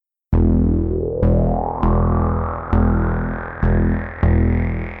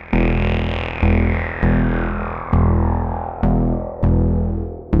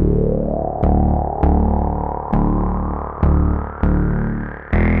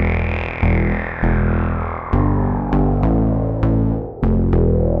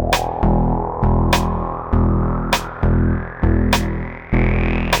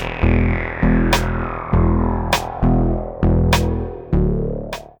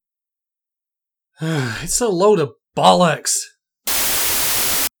It's a load of bollocks.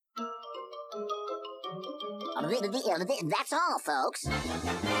 That's all, folks.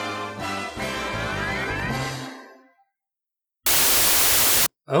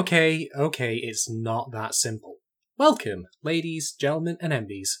 Okay, it's not that simple. Welcome, ladies, gentlemen, and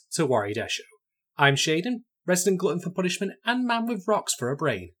MBs, to Warrior Death Show. I'm Shaden, resident glutton for punishment and man with rocks for a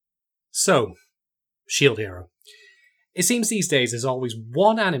brain. So, Shield Hero. It seems these days there's always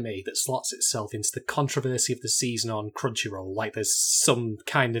one anime that slots itself into the controversy of the season on Crunchyroll, like there's some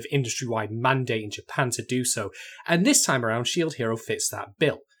kind of industry-wide mandate in Japan to do so, and this time around Shield Hero fits that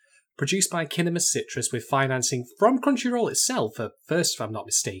bill. Produced by Kinema Citrus with financing from Crunchyroll itself at first, if I'm not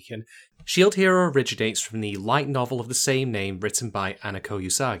mistaken, Shield Hero originates from the light novel of the same name written by Anako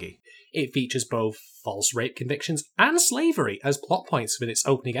Usagi. It features both false rape convictions and slavery as plot points within its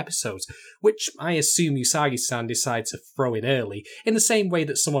opening episodes, which I assume Usagi-san decided to throw in early, in the same way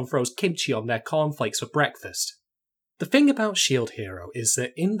that someone throws kimchi on their cornflakes for breakfast. The thing about Shield Hero is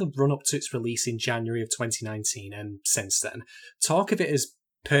that in the run-up to its release in January of 2019, and since then, talk of it has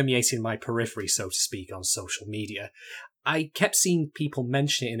permeating my periphery, so to speak, on social media. I kept seeing people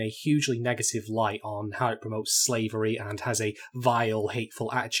mention it in a hugely negative light on how it promotes slavery and has a vile,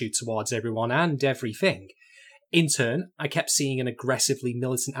 hateful attitude towards everyone and everything. In turn, I kept seeing an aggressively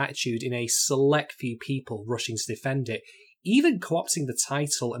militant attitude in a select few people rushing to defend it, even co-opting the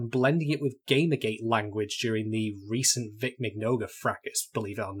title and blending it with Gamergate language during the recent Vic Mignoga fracas,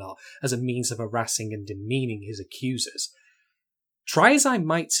 believe it or not, as a means of harassing and demeaning his accusers. Try as I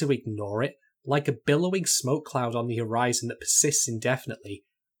might to ignore it, like a billowing smoke cloud on the horizon that persists indefinitely,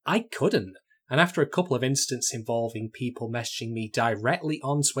 I couldn't, and after a couple of incidents involving people messaging me directly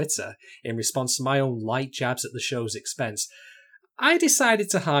on Twitter in response to my own light jabs at the show's expense, I decided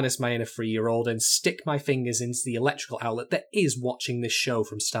to harness my inner 3-year-old and stick my fingers into the electrical outlet that is watching this show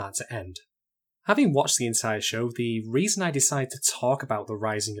from start to end. Having watched the entire show, the reason I decided to talk about the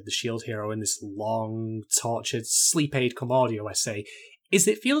rising of the Shield Hero in this long, tortured, sleep aid cum audio essay is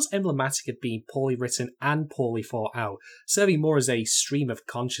that it feels emblematic of being poorly written and poorly thought out, serving more as a stream of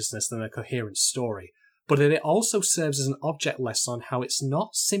consciousness than a coherent story, but that it also serves as an object lesson on how it's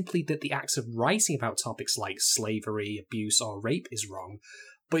not simply that the act of writing about topics like slavery, abuse, or rape is wrong,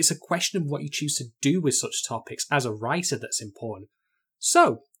 but it's a question of what you choose to do with such topics as a writer that's important.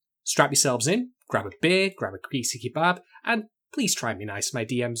 So, strap yourselves in, grab a beer, grab a greasy kebab, and please try and be nice to my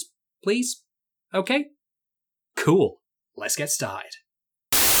DMs, please? Okay? Cool. Let's get started.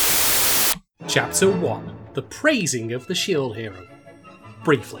 Chapter 1. The Praising of the Shield Hero.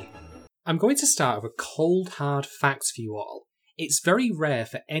 Briefly, I'm going to start with a cold, hard fact for you all. It's very rare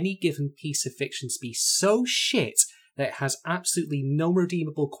for any given piece of fiction to be so shit that it has absolutely no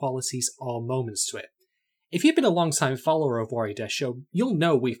redeemable qualities or moments to it. If you've been a long-time follower of Warrior Death Show, you'll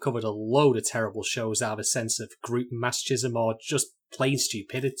know we've covered a load of terrible shows out of a sense of group masochism or just plain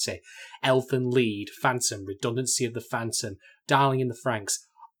stupidity. Elfin Lead, Phantom, Redundancy of the Phantom, Darling in the Franxx.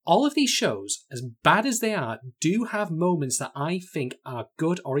 All of these shows, as bad as they are, do have moments that I think are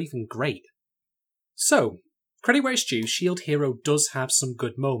good or even great. So, credit where it's due, Shield Hero does have some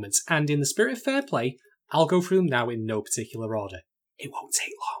good moments, and in the spirit of fair play, I'll go through them now in no particular order. It won't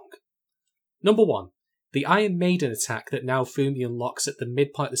take long. Number 1. The Iron Maiden attack that Naofumi unlocks at the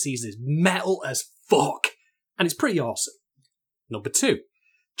midpoint of the season is metal as fuck, and it's pretty awesome. Number 2.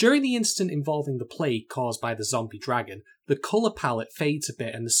 During the incident involving the plague caused by the zombie dragon, the colour palette fades a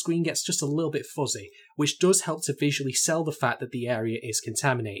bit and the screen gets just a little bit fuzzy, which does help to visually sell the fact that the area is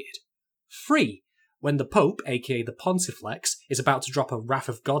contaminated. 3. When the Pope, aka the Pontifex, is about to drop a Wrath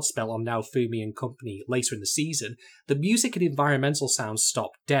of God spell on Naofumi and company later in the season, the music and environmental sounds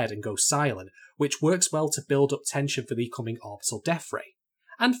stop dead and go silent, which works well to build up tension for the coming orbital death ray.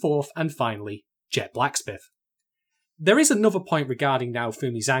 And 4th, and finally, Jet Blacksmith. There is another point regarding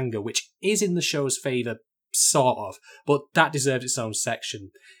Naofumi's anger, which is in the show's favour, sort of, but that deserves its own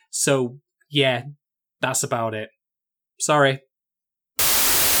section. So, yeah, that's about it. Sorry.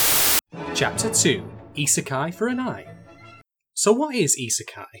 Chapter 2. Isekai for an Eye. So what is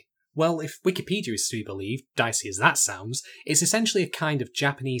Isekai? Well, if Wikipedia is to be believed, dicey as that sounds, it's essentially a kind of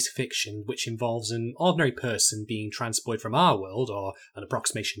Japanese fiction which involves an ordinary person being transported from our world, or an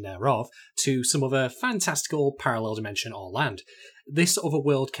approximation thereof, to some other fantastical parallel dimension or land. This other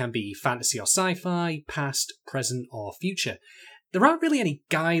world can be fantasy or sci-fi, past, present, or future. There aren't really any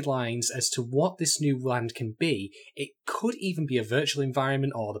guidelines as to what this new land can be. It could even be a virtual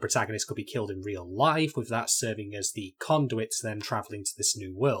environment, or the protagonist could be killed in real life, with that serving as the conduit to them travelling to this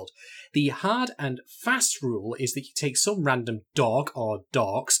new world. The hard and fast rule is that you take some random dog, or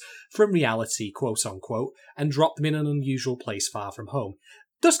dorks, from reality, quote-unquote, and drop them in an unusual place far from home.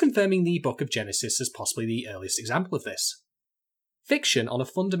 thus confirming the Book of Genesis as possibly the earliest example of this. Fiction on a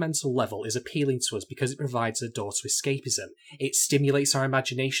fundamental level is appealing to us because it provides a door to escapism. It stimulates our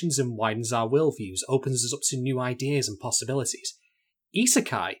imaginations and widens our worldviews, opens us up to new ideas and possibilities.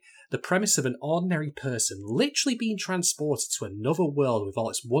 Isekai, the premise of an ordinary person literally being transported to another world with all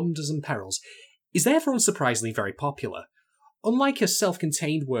its wonders and perils, is therefore unsurprisingly very popular. Unlike a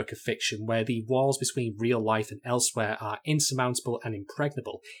self-contained work of fiction where the walls between real life and elsewhere are insurmountable and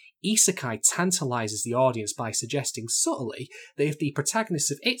impregnable, Isekai tantalizes the audience by suggesting subtly that if the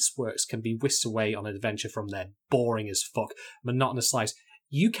protagonists of its works can be whisked away on an adventure from their boring as fuck, monotonous lives,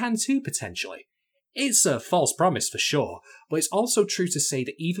 you can too potentially. It's a false promise for sure, but it's also true to say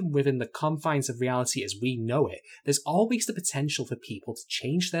that even within the confines of reality as we know it, there's always the potential for people to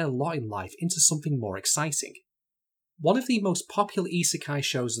change their lot in life into something more exciting. One of the most popular isekai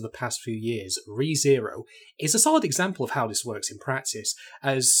shows of the past few years, Re:Zero, is a solid example of how this works in practice,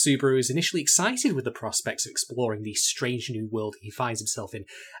 as Subaru is initially excited with the prospects of exploring the strange new world he finds himself in,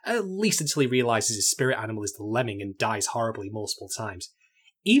 at least until he realises his spirit animal is the lemming and dies horribly multiple times.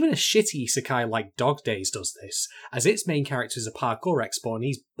 Even a shitty isekai like Dog Days does this, as its main character is a parkour expert and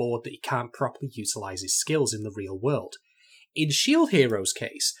he's bored that he can't properly utilise his skills in the real world. In Shield Hero's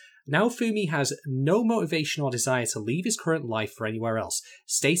case, Naofumi has no motivation or desire to leave his current life for anywhere else,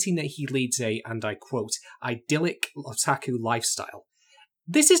 stating that he leads a, and I quote, idyllic otaku lifestyle.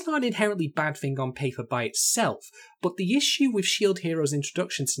 This is not an inherently bad thing on paper by itself, but the issue with Shield Hero's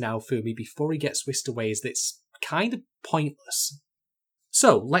introduction to Naofumi before he gets whisked away is that it's kind of pointless.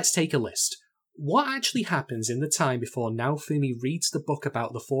 So, let's take a list. What actually happens in the time before Naofumi reads the book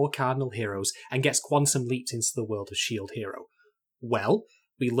about the 4 cardinal heroes and gets quantum leaped into the world of Shield Hero? Well,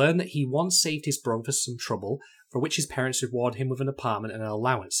 we learn that he once saved his brother from some trouble, for which his parents reward him with an apartment and an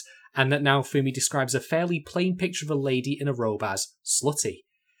allowance, and that Naofumi describes a fairly plain picture of a lady in a robe as slutty.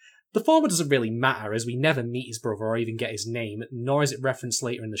 The former doesn't really matter, as we never meet his brother or even get his name, nor is it referenced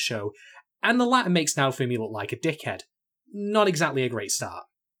later in the show, and the latter makes Naofumi look like a dickhead. Not exactly a great start.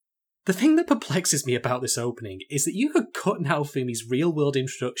 The thing that perplexes me about this opening is that you could cut Naofumi's real-world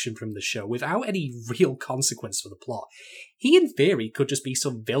introduction from the show without any real consequence for the plot. He, in theory, could just be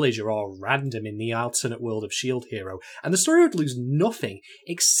some villager or random in the alternate world of Shield Hero, and the story would lose nothing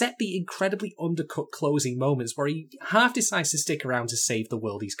except the incredibly undercut closing moments where he half decides to stick around to save the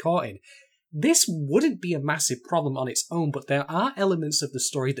world he's caught in. This wouldn't be a massive problem on its own, but there are elements of the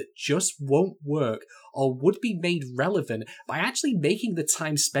story that just won't work or would be made relevant by actually making the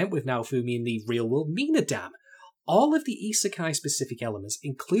time spent with Naofumi in the real world mean a damn. All of the isekai-specific elements,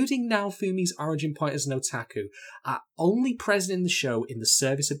 including Naofumi's origin point as an otaku, are only present in the show in the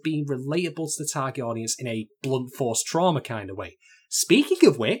service of being relatable to the target audience in a blunt force trauma kind of way. Speaking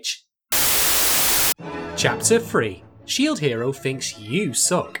of which... Chapter 3. Shield Hero thinks you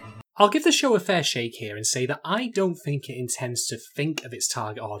suck. I'll give the show a fair shake here and say that I don't think it intends to think of its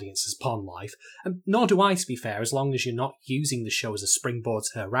target audience as pawn life, and nor do I, to be fair, as long as you're not using the show as a springboard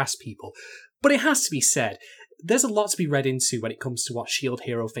to harass people. But it has to be said, there's a lot to be read into when it comes to what Shield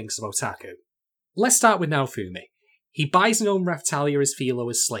Hero thinks of otaku. Let's start with Naofumi. He buys and owns Raphtalia as Philo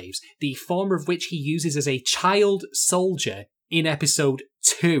as slaves, the former of which he uses as a child soldier in episode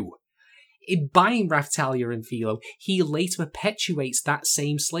 2. In buying Raphtalia and Philo, he later perpetuates that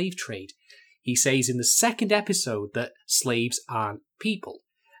same slave trade. He says in the second episode that slaves aren't people.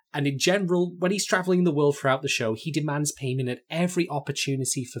 And in general, when he's travelling the world throughout the show, he demands payment at every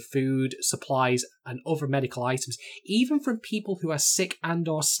opportunity for food, supplies, and other medical items, even from people who are sick and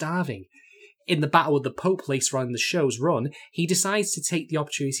or starving. In the battle with the Pope later on in the show's run, he decides to take the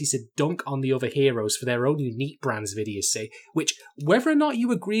opportunity to dunk on the other heroes for their own unique brands of idiocy, which, whether or not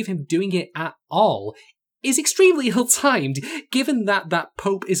you agree with him doing it at all, is extremely ill-timed, given that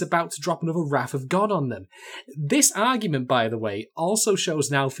Pope is about to drop another wrath of God on them. This argument, by the way, also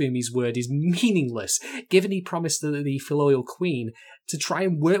shows Naofumi's word is meaningless, given he promised the filial queen to try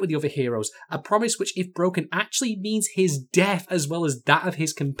and work with the other heroes, a promise which, if broken, actually means his death as well as that of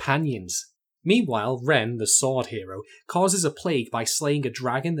his companions. Meanwhile, Ren, the sword hero, causes a plague by slaying a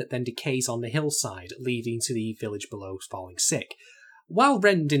dragon that then decays on the hillside, leading to the village below falling sick. While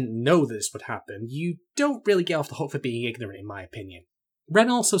Ren didn't know that this would happen, you don't really get off the hook for being ignorant, in my opinion. Ren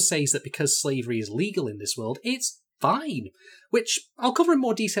also says that because slavery is legal in this world, it's fine, which I'll cover in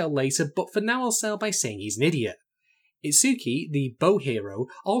more detail later, but for now I'll start by saying he's an idiot. Itsuki, the bow hero,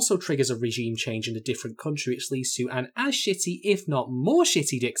 also triggers a regime change in a different country which leads to an as shitty, if not more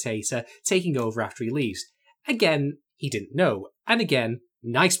shitty dictator taking over after he leaves. Again, he didn't know. And again,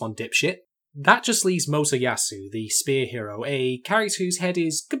 nice one, dipshit. That just leaves Motoyasu, the spear hero, a character whose head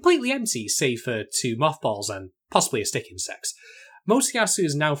is completely empty save for 2 mothballs and possibly a stick insect. Motoyasu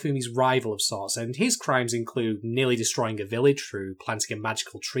is Naofumi's rival of sorts, and his crimes include nearly destroying a village through planting a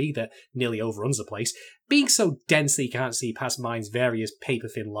magical tree that nearly overruns the place, being so dense that he can't see past Mind's various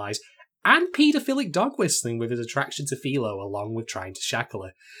paper-thin lies, and paedophilic dog whistling with his attraction to Philo along with trying to shackle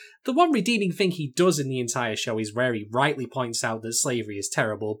her. The one redeeming thing he does in the entire show is where he rightly points out that slavery is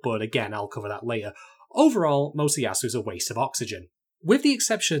terrible, but again, I'll cover that later. Overall, Motoyasu is a waste of oxygen. With the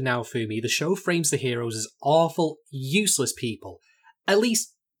exception of Naofumi, the show frames the heroes as awful, useless people. At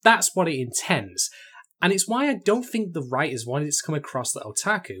least, that's what it intends. And it's why I don't think the writers wanted it to come across that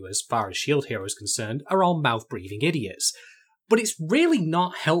otaku, as far as Shield Hero is concerned, are all mouth-breathing idiots. But it's really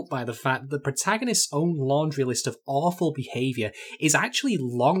not helped by the fact that the protagonist's own laundry list of awful behaviour is actually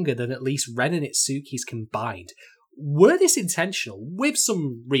longer than at least Ren and Itsuki's combined. Were this intentional, with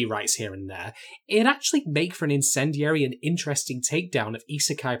some rewrites here and there, it'd actually make for an incendiary and interesting takedown of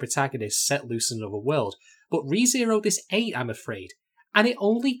isekai protagonists set loose in another world. But ReZero this ain't, I'm afraid. And it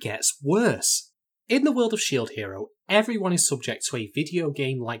only gets worse. In the world of Shield Hero, everyone is subject to a video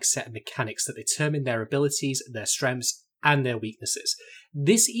game-like set of mechanics that determine their abilities, their strengths, and their weaknesses.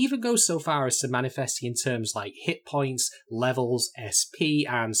 This even goes so far as to manifest in terms like hit points, levels, SP,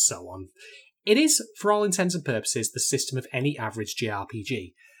 and so on. It is, for all intents and purposes, the system of any average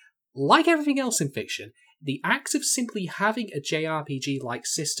JRPG. Like everything else in fiction, the act of simply having a JRPG-like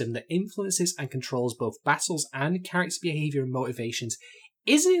system that influences and controls both battles and character behaviour and motivations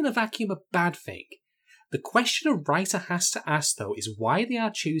isn't in a vacuum a bad thing. The question a writer has to ask, though, is why they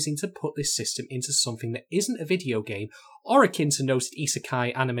are choosing to put this system into something that isn't a video game, or akin to noted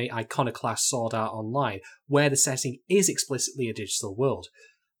isekai anime iconoclast Sword Art Online, where the setting is explicitly a digital world.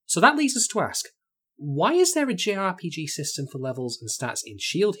 So that leads us to ask, why is there a JRPG system for levels and stats in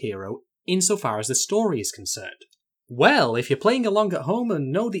Shield Hero, insofar as the story is concerned? Well, if you're playing along at home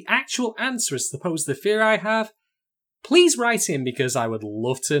and know the actual answer as opposed to the fear I have, please write in because I would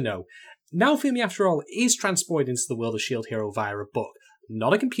love to know. Naofumi, after all, is transported into the world of Shield Hero via a book,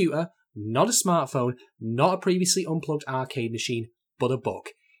 not a computer, not a smartphone, not a previously unplugged arcade machine, but a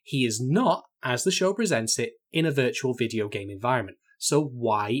book. He is not, as the show presents it, in a virtual video game environment. So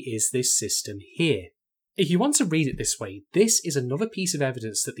why is this system here? If you want to read it this way, this is another piece of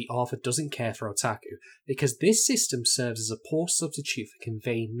evidence that the author doesn't care for otaku, because this system serves as a poor substitute for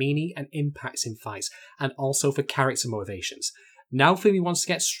conveying meaning and impacts in fights, and also for character motivations. Naofumi wants to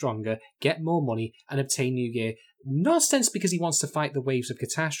get stronger, get more money, and obtain new gear, not ostensibly because he wants to fight the waves of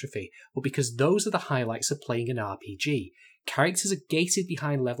catastrophe, but because those are the highlights of playing an RPG. Characters are gated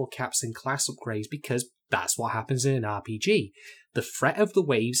behind level caps and class upgrades because that's what happens in an RPG. The threat of the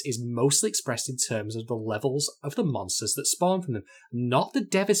waves is mostly expressed in terms of the levels of the monsters that spawn from them, not the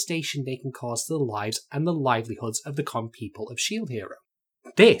devastation they can cause to the lives and the livelihoods of the common people of Shield Hero.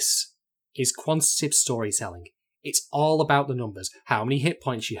 This is quantitative storytelling. It's all about the numbers, how many hit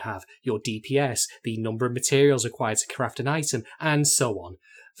points you have, your DPS, the number of materials required to craft an item, and so on.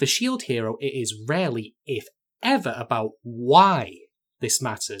 For Shield Hero, it is rarely, if ever, about why this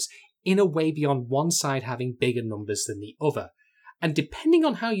matters, in a way beyond one side having bigger numbers than the other. And depending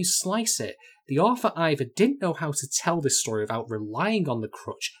on how you slice it, the author either didn't know how to tell this story without relying on the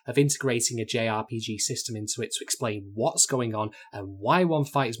crutch of integrating a JRPG system into it to explain what's going on and why one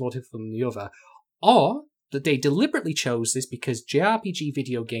fight is more difficult than the other, or that they deliberately chose this because JRPG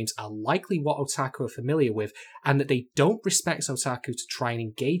video games are likely what otaku are familiar with, and that they don't respect otaku to try and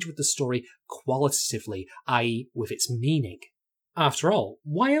engage with the story qualitatively, i.e. with its meaning. After all,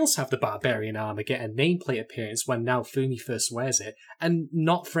 why else have the barbarian armor get a nameplate appearance when Naofumi first wears it, and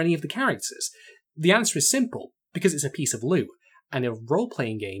not for any of the characters? The answer is simple, because it's a piece of loot, and in a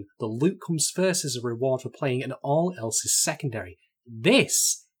role-playing game, the loot comes first as a reward for playing and all else is secondary.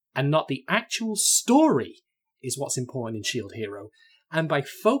 This, and not the actual story, is what's important in Shield Hero, and by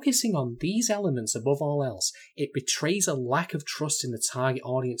focusing on these elements above all else, it betrays a lack of trust in the target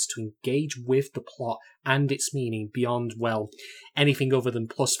audience to engage with the plot and its meaning beyond, well, anything other than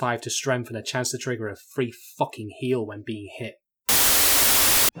 +5 to strength and a chance to trigger a free fucking heal when being hit.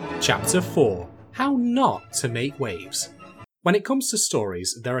 Chapter 4. How not to make waves. When it comes to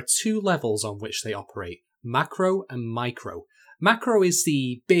stories, there are two levels on which they operate, macro and micro. Macro is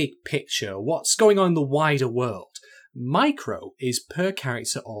the big picture, what's going on in the wider world. Micro is per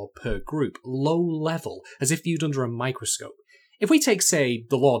character or per group, low level, as if viewed under a microscope. If we take, say,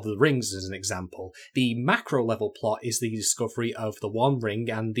 The Lord of the Rings as an example, the macro level plot is the discovery of the One Ring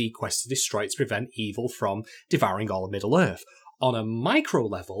and the quest to destroy it to prevent evil from devouring all of Middle-earth. On a micro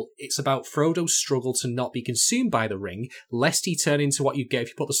level, it's about Frodo's struggle to not be consumed by the ring, lest he turn into what you'd get if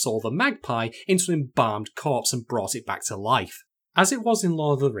you put the soul of a magpie into an embalmed corpse and brought it back to life. As it was in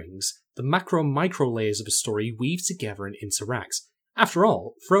Lord of the Rings, the macro and micro layers of a story weave together and interact. After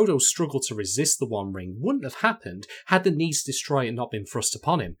all, Frodo's struggle to resist the One Ring wouldn't have happened had the need to destroy it not been thrust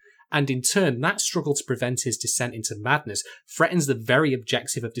upon him, and in turn that struggle to prevent his descent into madness threatens the very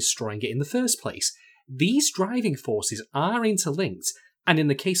objective of destroying it in the first place. These driving forces are interlinked, and in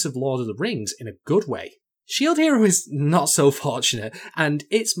the case of Lord of the Rings, in a good way. Shield Hero is not so fortunate, and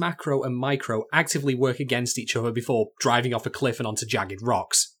its macro and micro actively work against each other before driving off a cliff and onto jagged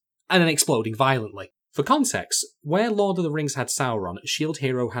rocks, and then exploding violently. For context, where Lord of the Rings had Sauron, Shield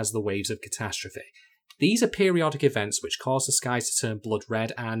Hero has the Waves of Catastrophe. These are periodic events which cause the skies to turn blood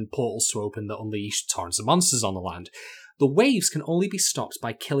red and portals to open that unleash torrents of monsters on the land. The waves can only be stopped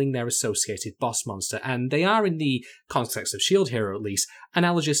by killing their associated boss monster, and they are, in the context of Shield Hero at least,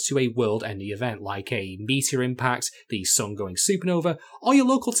 analogous to a world-ending event like a meteor impact, the sun going supernova, or your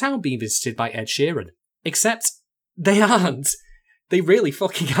local town being visited by Ed Sheeran. Except, they aren't. They really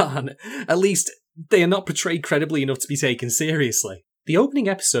fucking aren't. At least, they are not portrayed credibly enough to be taken seriously. The opening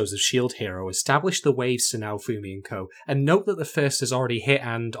episodes of Shield Hero establish the waves to Naofumi and co, and note that the first has already hit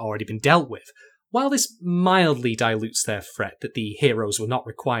and already been dealt with. While this mildly dilutes their threat that the heroes were not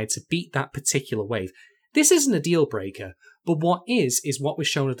required to beat that particular wave, this isn't a deal breaker, but what is what was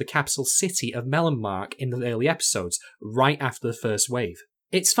shown of the capital city of Melonmark in the early episodes, right after the first wave.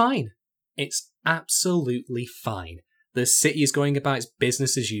 It's fine. It's absolutely fine. The city is going about its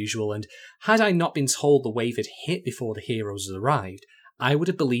business as usual, and had I not been told the wave had hit before the heroes had arrived, I would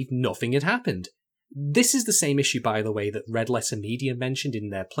have believed nothing had happened. This is the same issue, by the way, that Red Letter Media mentioned in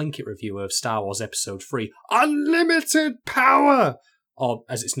their Plinkett review of Star Wars Episode 3, Unlimited Power! Or,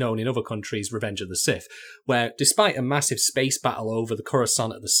 as it's known in other countries, Revenge of the Sith, where, despite a massive space battle over the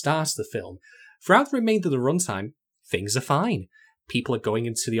Coruscant at the start of the film, throughout the remainder of the runtime, things are fine. People are going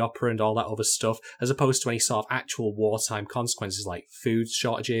into the opera and all that other stuff, as opposed to any sort of actual wartime consequences like food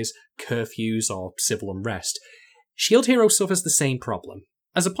shortages, curfews, or civil unrest. Shield Hero suffers the same problem.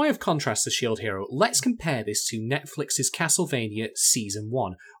 As a point of contrast to Shield Hero, let's compare this to Netflix's Castlevania Season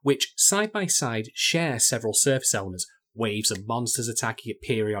 1, which, side by side, share several surface elements: waves of monsters attacking at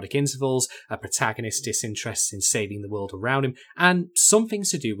periodic intervals, a protagonist disinterested in saving the world around him, and some things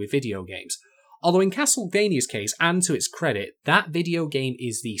to do with video games. Although in Castlevania's case, and to its credit, that video game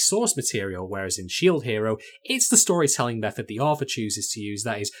is the source material, whereas in Shield Hero, it's the storytelling method the author chooses to use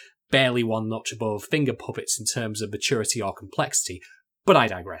that is barely one notch above finger puppets in terms of maturity or complexity, but I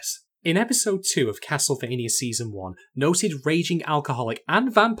digress. In Episode 2 of Castlevania Season 1, noted raging alcoholic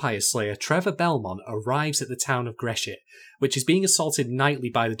and vampire slayer Trevor Belmont arrives at the town of Greshit, which is being assaulted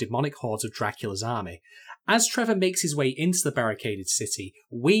nightly by the demonic hordes of Dracula's army. As Trevor makes his way into the barricaded city,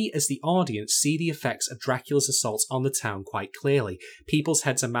 we as the audience see the effects of Dracula's assaults on the town quite clearly. People's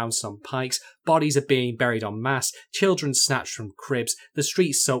heads are mounted on pikes, bodies are being buried en masse, children snatched from cribs, the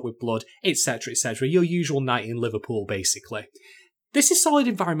streets soaked with blood, etc, etc, your usual night in Liverpool basically. This is solid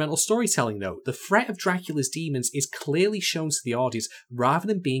environmental storytelling though. The threat of Dracula's demons is clearly shown to the audience rather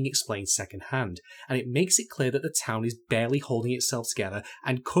than being explained secondhand, and it makes it clear that the town is barely holding itself together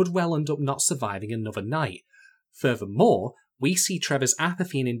and could well end up not surviving another night. Furthermore, we see Trevor's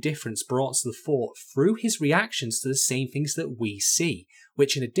apathy and indifference brought to the fore through his reactions to the same things that we see,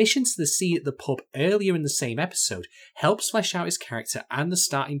 which in addition to the scene at the pub earlier in the same episode, helps flesh out his character and the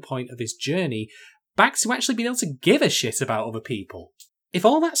starting point of his journey back to actually being able to give a shit about other people. If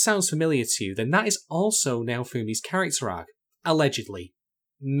all that sounds familiar to you, then that is also Naofumi's character arc. Allegedly.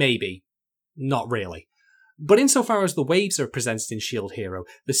 Maybe. Not really. But insofar as the waves are presented in Shield Hero,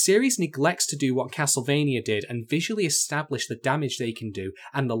 the series neglects to do what Castlevania did and visually establish the damage they can do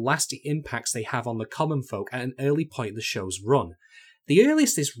and the lasting impacts they have on the common folk at an early point in the show's run. The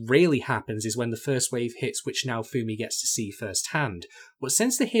earliest this really happens is when the first wave hits, which Naofumi gets to see firsthand, but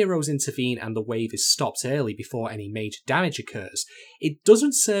since the heroes intervene and the wave is stopped early before any major damage occurs, it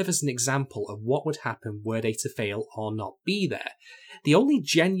doesn't serve as an example of what would happen were they to fail or not be there. The only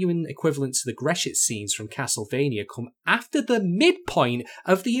genuine equivalent to the Greshit scenes from Castlevania come after the midpoint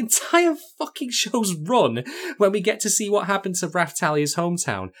of the entire fucking show's run, when we get to see what happened to Raphtalia's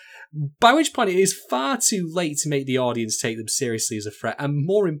hometown, by which point it is far too late to make the audience take them seriously as a threat, and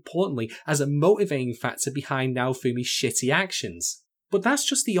more importantly, as a motivating factor behind Naofumi's shitty actions. But that's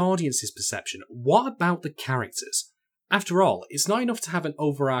just the audience's perception. What about the characters? After all, it's not enough to have an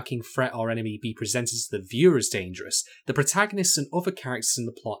overarching threat or enemy be presented to the viewer as dangerous. The protagonists and other characters in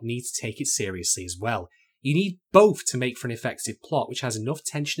the plot need to take it seriously as well. You need both to make for an effective plot which has enough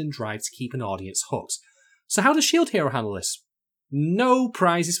tension and drive to keep an audience hooked. So how does Shield Hero handle this? No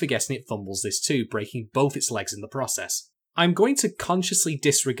prizes for guessing it fumbles this too, breaking both its legs in the process. I'm going to consciously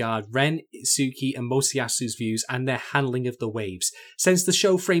disregard Ren, Itsuki, and Mosuyasu's views and their handling of the waves, since the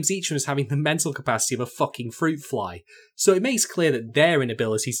show frames each of them as having the mental capacity of a fucking fruit fly, so it makes clear that their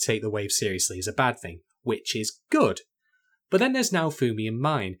inability to take the waves seriously is a bad thing, which is good. But then there's Naofumi and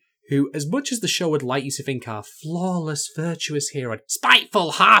Mine, who, as much as the show would like you to think are flawless, virtuous hero and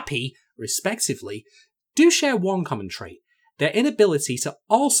spiteful harpy, respectively, do share one common trait: their inability to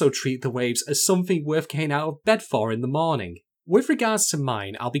also treat the waves as something worth getting out of bed for in the morning. With regards to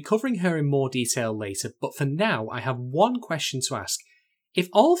Mine, I'll be covering her in more detail later, but for now I have one question to ask. If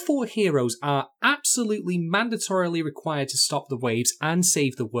all 4 heroes are absolutely mandatorily required to stop the waves and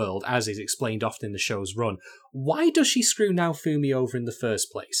save the world, as is explained often in the show's run, why does she screw Naofumi over in the first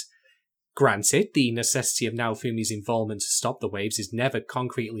place? Granted, the necessity of Naofumi's involvement to stop the waves is never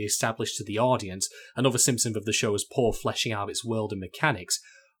concretely established to the audience, another symptom of the show's poor fleshing out of its world and mechanics,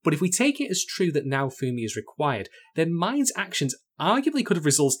 but if we take it as true that Naofumi is required, then Mine's actions arguably could have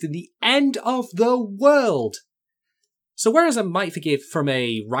resulted in the end of the world! So whereas I might forgive from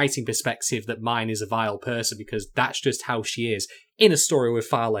a writing perspective that Mine is a vile person because that's just how she is, in a story with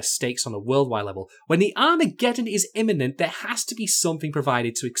far less stakes on a worldwide level, when the Armageddon is imminent, there has to be something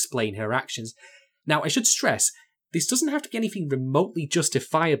provided to explain her actions. Now, I should stress, this doesn't have to be anything remotely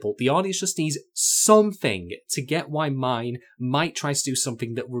justifiable. The audience just needs something to get why Mine might try to do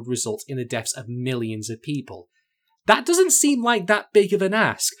something that would result in the deaths of millions of people. That doesn't seem like that big of an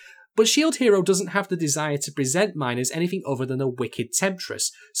ask, but Shield Hero doesn't have the desire to present Mine as anything other than a wicked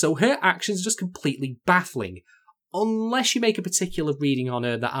temptress, so her actions are just completely baffling, unless you make a particular reading on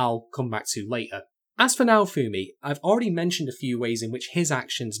her that I'll come back to later. As for Naofumi, I've already mentioned a few ways in which his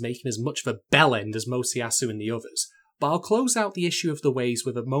actions make him as much of a bellend as Mosuyasu and the others, but I'll close out the issue of the waves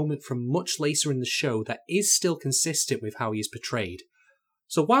with a moment from much later in the show that is still consistent with how he is portrayed.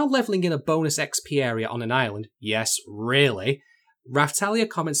 So while levelling in a bonus XP area on an island, yes, really, Raftalia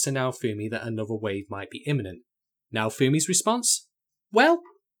comments to Naofumi that another wave might be imminent. Naofumi's response? Well,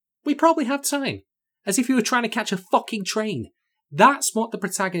 we probably have time. As if you were trying to catch a fucking train. That's what the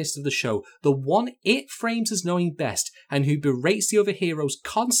protagonist of the show, the one it frames as knowing best, and who berates the other heroes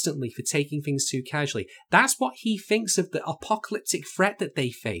constantly for taking things too casually, that's what he thinks of the apocalyptic threat that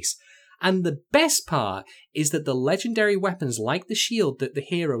they face. And the best part is that the legendary weapons like the shield that the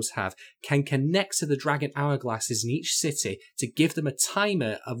heroes have can connect to the dragon hourglasses in each city to give them a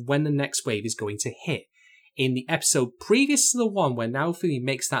timer of when the next wave is going to hit. In the episode previous to the one where Naofumi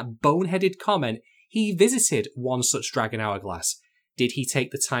makes that boneheaded comment, he visited one such dragon hourglass. Did he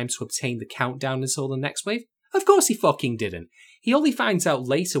take the time to obtain the countdown until the next wave? Of course he fucking didn't. He only finds out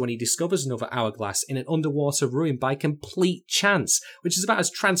later when he discovers another hourglass in an underwater ruin by complete chance, which is about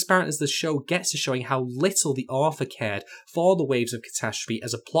as transparent as the show gets to showing how little the author cared for the waves of catastrophe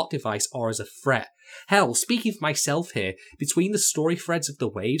as a plot device or as a threat. Hell, speaking for myself here, between the story threads of the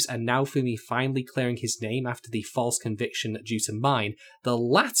waves and Naofumi finally clearing his name after the false conviction due to Mine, the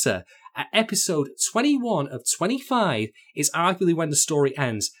latter, at episode 21 of 25, is arguably when the story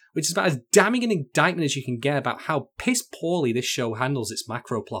ends, which is about as damning an indictment as you can get about how piss poorly this show handles its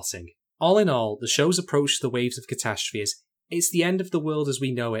macro plotting. All in all, the show's approach to the waves of catastrophe is, it's the end of the world as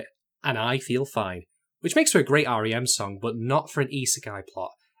we know it, and I feel fine, which makes for a great REM song, but not for an isekai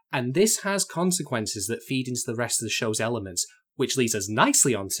plot. And this has consequences that feed into the rest of the show's elements, which leads us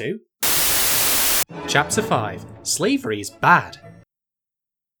nicely onto Chapter 5, Slavery is Bad.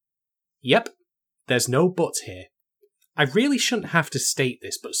 Yep, there's no but here. I really shouldn't have to state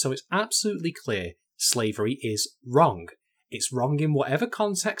this, but so it's absolutely clear, slavery is wrong. It's wrong in whatever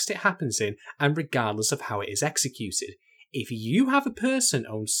context it happens in, and regardless of how it is executed. If you have a person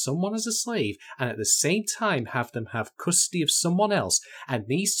own someone as a slave, and at the same time have them have custody of someone else, and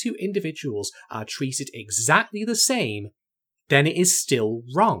these two individuals are treated exactly the same, then it is still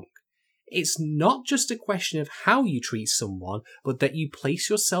wrong. It's not just a question of how you treat someone, but that you place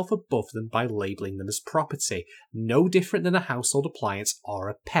yourself above them by labelling them as property, no different than a household appliance or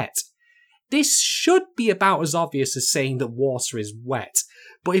a pet. This should be about as obvious as saying that water is wet,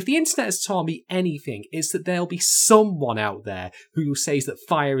 but if the internet has taught me anything, it's that there'll be someone out there who says that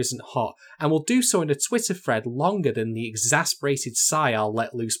fire isn't hot, and will do so in a Twitter thread longer than the exasperated sigh I'll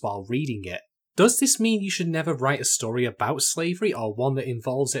let loose while reading it. Does this mean you should never write a story about slavery or one that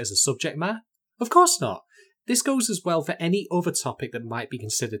involves it as a subject matter? Of course not. This goes as well for any other topic that might be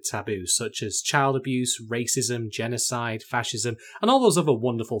considered taboo, such as child abuse, racism, genocide, fascism, and all those other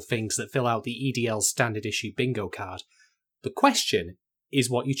wonderful things that fill out the EDL standard issue bingo card. The question is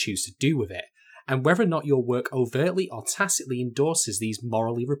what you choose to do with it, and whether or not your work overtly or tacitly endorses these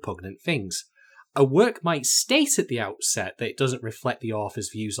morally repugnant things. A work might state at the outset that it doesn't reflect the author's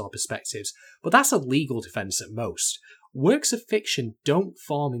views or perspectives, but that's a legal defence at most. Works of fiction don't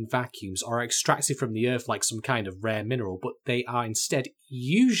form in vacuums or are extracted from the earth like some kind of rare mineral, but they are instead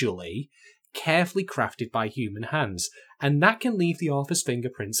usually carefully crafted by human hands, and that can leave the author's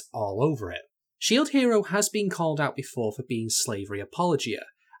fingerprints all over it. Shield Hero has been called out before for being slavery apologia,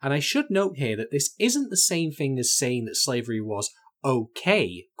 and I should note here that this isn't the same thing as saying that slavery was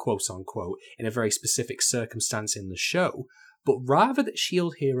okay, quote unquote, in a very specific circumstance in the show, but rather that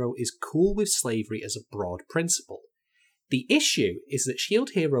Shield Hero is cool with slavery as a broad principle. The issue is that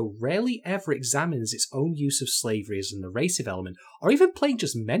Shield Hero rarely ever examines its own use of slavery as an narrative element, or even plain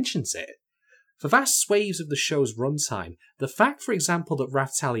just mentions it. For vast swathes of the show's runtime, the fact, for example, that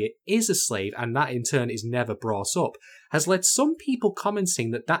Raftalia is a slave and that in turn is never brought up, has led some people commenting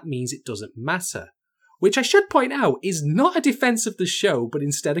that that means it doesn't matter. Which I should point out is not a defense of the show, but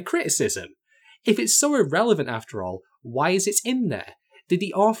instead a criticism. If it's so irrelevant after all, why is it in there? Did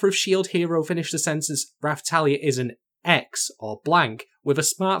the author of Shield Hero finish the sentence, Raftalia is an X or blank with a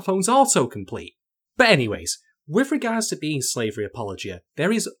smartphone's autocomplete? But anyways, with regards to being slavery apologia,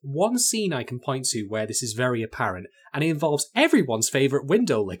 there is one scene I can point to where this is very apparent, and it involves everyone's favourite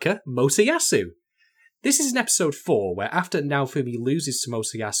window licker, Motoyasu. This is in episode 4, where after Naofumi loses to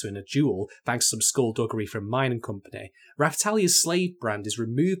Motoyasu in a duel, thanks to some skullduggery from Mine and Company, Raftalia's slave brand is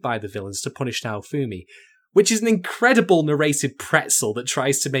removed by the villains to punish Naofumi, which is an incredible narrated pretzel that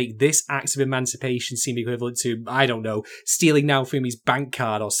tries to make this act of emancipation seem equivalent to, I don't know, stealing Naofumi's bank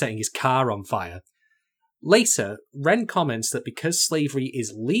card or setting his car on fire. Later, Ren comments that because slavery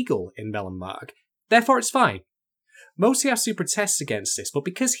is legal in Melonmark, therefore it's fine. Motoyasu protests against this, but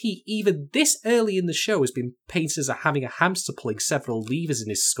because he, even this early in the show, has been painted as having a hamster pulling several levers in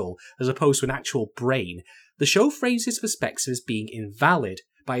his skull as opposed to an actual brain, the show frames his perspective as being invalid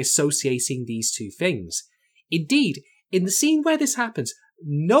by associating these two things. Indeed, in the scene where this happens,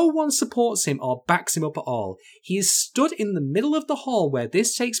 no one supports him or backs him up at all. He is stood in the middle of the hall where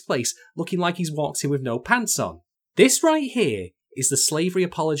this takes place, looking like he's walked in with no pants on. This right here is the slavery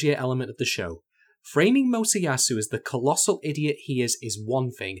apologia element of the show. Framing Motoyasu as the colossal idiot he is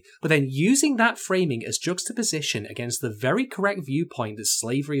one thing, but then using that framing as juxtaposition against the very correct viewpoint that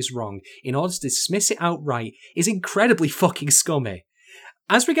slavery is wrong in order to dismiss it outright is incredibly fucking scummy.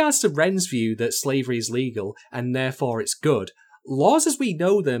 As regards to Ren's view that slavery is legal and therefore it's good, laws as we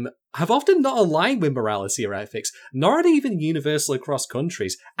know them have often not aligned with morality or ethics, nor are they even universal across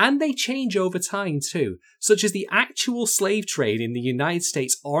countries, and they change over time too, such as the actual slave trade in the United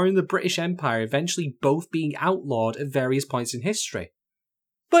States or in the British Empire eventually both being outlawed at various points in history.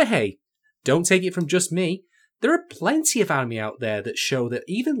 But hey, don't take it from just me. There are plenty of anime out there that show that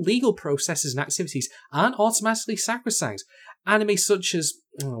even legal processes and activities aren't automatically sacrosanct. Anime such as,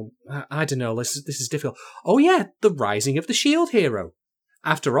 I don't know, this is difficult. Oh yeah, The Rising of the Shield Hero.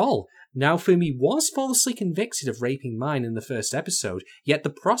 After all, Naofumi was falsely convicted of raping Mine in the first episode, yet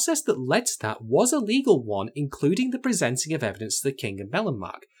the process that led to that was a legal one, including the presenting of evidence to the King of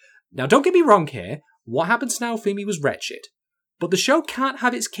Melonmark. Now don't get me wrong here, what happened to Naofumi was wretched. But the show can't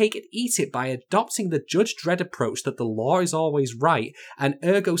have its cake and eat it by adopting the Judge Dredd approach that the law is always right and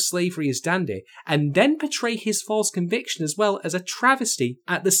ergo slavery is dandy, and then portray his false conviction as well as a travesty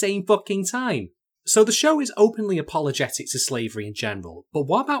at the same fucking time. So the show is openly apologetic to slavery in general, but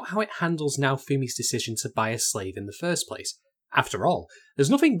what about how it handles Naofumi's decision to buy a slave in the first place? After all, there's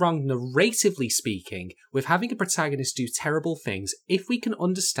nothing wrong, narratively speaking, with having a protagonist do terrible things if we can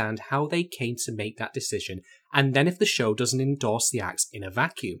understand how they came to make that decision, and then if the show doesn't endorse the acts in a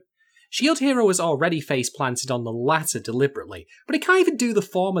vacuum. Shield Hero has already face-planted on the latter deliberately, but it can't even do the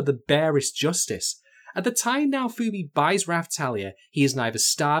former the barest justice. At the time Naofumi buys Raftalia, he is neither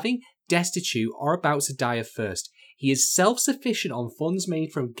starving, destitute, or about to die of thirst. He is self-sufficient on funds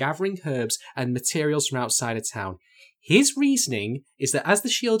made from gathering herbs and materials from outside of town. His reasoning is that as the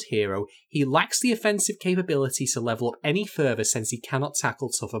Shield Hero, he lacks the offensive capability to level up any further since he cannot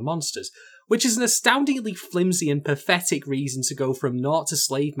tackle tougher monsters, which is an astoundingly flimsy and pathetic reason to go from naught to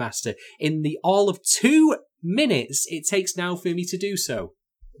slave master in the all of 2 minutes it takes Naofumi to do so.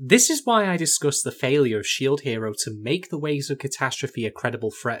 This is why I discussed the failure of Shield Hero to make the Waves of Catastrophe a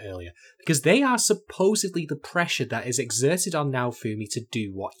credible threat earlier, because they are supposedly the pressure that is exerted on Naofumi to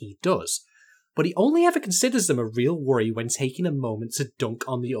do what he does. But he only ever considers them a real worry when taking a moment to dunk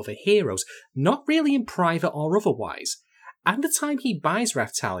on the other heroes, not really in private or otherwise. At the time he buys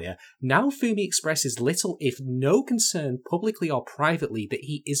Raftalia, Naofumi expresses little if no concern publicly or privately that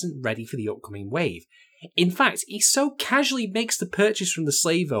he isn't ready for the upcoming wave. In fact, he so casually makes the purchase from the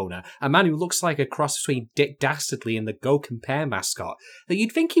slave owner, a man who looks like a cross between Dick Dastardly and the Go Compare mascot, that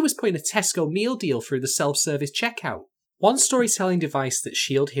you'd think he was putting a Tesco meal deal through the self-service checkout. One storytelling device that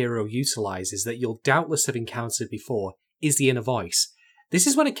Shield Hero utilises that you'll doubtless have encountered before is the inner voice. This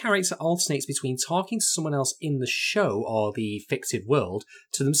is when a character alternates between talking to someone else in the show or the fictive world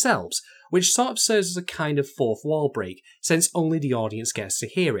to themselves, which sort of serves as a kind of fourth wall break, since only the audience gets to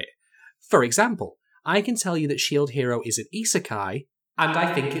hear it. For example, I can tell you that Shield Hero is an isekai, and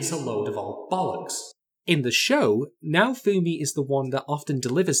I think it's a load of old bollocks. In the show, Naofumi is the one that often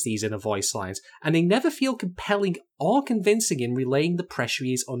delivers these inner voice lines, and they never feel compelling or convincing in relaying the pressure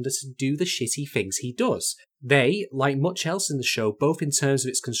he is under to do the shitty things he does. They, like much else in the show, both in terms of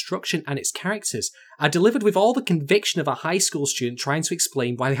its construction and its characters, are delivered with all the conviction of a high school student trying to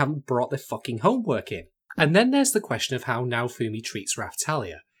explain why they haven't brought their fucking homework in. And then there's the question of how Naofumi treats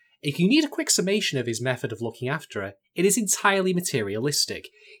Raftalia. If you need a quick summation of his method of looking after her, it is entirely materialistic.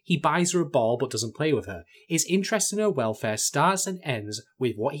 He buys her a ball but doesn't play with her. His interest in her welfare starts and ends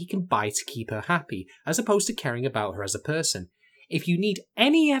with what he can buy to keep her happy, as opposed to caring about her as a person. If you need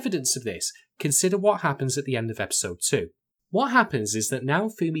any evidence of this, consider what happens at the end of episode 2. What happens is that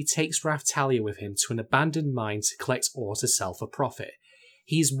Naofumi takes Raftalia with him to an abandoned mine to collect ore to sell for profit.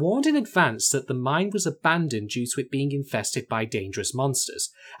 He is warned in advance that the mine was abandoned due to it being infested by dangerous monsters,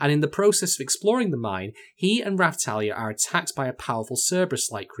 and in the process of exploring the mine, he and Raftalia are attacked by a powerful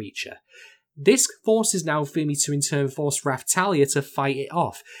Cerberus-like creature. This forces Naofumi to in turn force Raftalia to fight it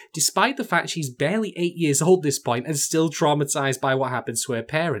off, despite the fact she's barely 8 years old at this point and still traumatized by what happened to her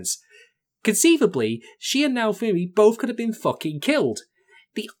parents. Conceivably, she and Naofumi both could have been fucking killed.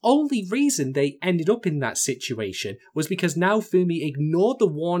 The only reason they ended up in that situation was because Naofumi ignored the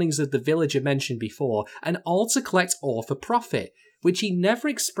warnings of the villager mentioned before and all to collect ore for profit, which he never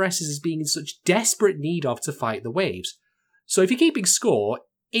expresses as being in such desperate need of to fight the waves. So if you're keeping score,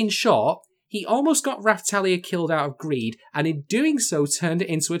 in short, he almost got Raftalia killed out of greed, and in doing so turned her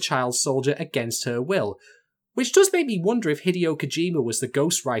into a child soldier against her will, which does make me wonder if Hideo Kojima was the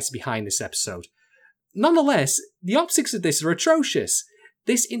ghostwriter behind this episode. Nonetheless, the optics of this are atrocious.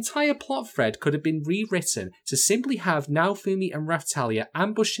 This entire plot thread could have been rewritten to simply have Naofumi and Raftalia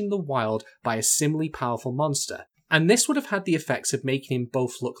ambushed in the wild by a similarly powerful monster, and this would have had the effects of making him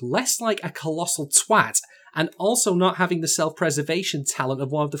both look less like a colossal twat and also not having the self-preservation talent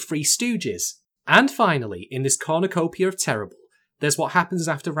of one of the Three Stooges. And finally, in this cornucopia of terrible, there's what happens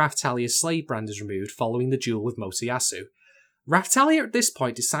after Raftalia's slave brand is removed following the duel with Motoyasu. Raftalia at this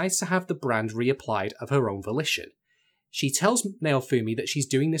point decides to have the brand reapplied of her own volition. She tells Naofumi that she's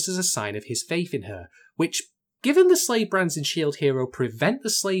doing this as a sign of his faith in her, which, given the slave brands in Shield Hero prevent the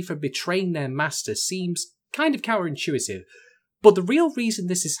slave from betraying their master, seems kind of counterintuitive. But the real reason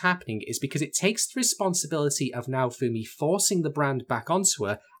this is happening is because it takes the responsibility of Naofumi forcing the brand back onto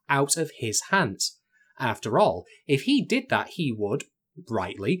her out of his hands. After all, if he did that, he would,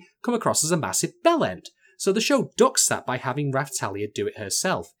 rightly, come across as a massive bellend. So the show ducks that by having Raftalia do it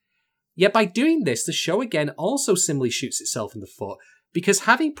herself. Yet by doing this, the show again also similarly shoots itself in the foot, because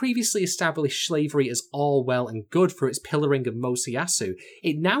having previously established slavery as all well and good for its pillaring of Motoyasu,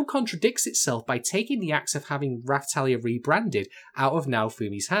 it now contradicts itself by taking the act of having Raftalia rebranded out of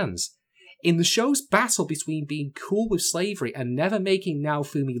Naofumi's hands. In the show's battle between being cool with slavery and never making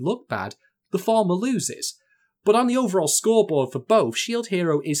Naofumi look bad, the former loses. But on the overall scoreboard for both, Shield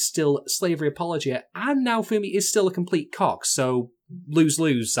Hero is still slavery apologia and Naofumi is still a complete cock, so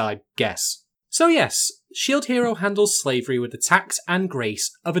lose-lose, I guess. So yes, Shield Hero handles slavery with the tact and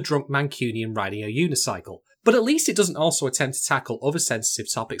grace of a drunk Mancunian riding a unicycle. But at least it doesn't also attempt to tackle other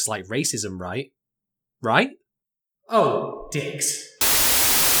sensitive topics like racism, right? Right? Oh, dicks.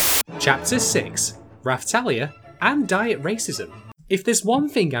 Chapter 6. Raftalia and Diet Racism. If there's one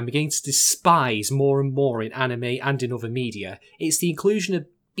thing I'm beginning to despise more and more in anime and in other media, it's the inclusion of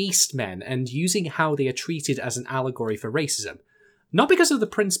beastmen and using how they are treated as an allegory for racism. Not because of the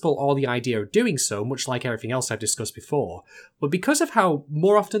principle or the idea of doing so, much like everything else I've discussed before, but because of how,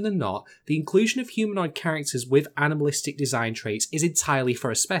 more often than not, the inclusion of humanoid characters with animalistic design traits is entirely for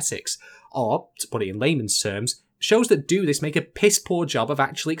aesthetics, or, to put it in layman's terms, shows that do this make a piss-poor job of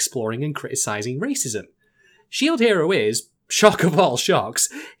actually exploring and criticising racism. Shield Hero is, shock of all shocks,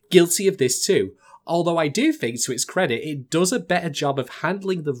 guilty of this too, although I do think, to its credit, it does a better job of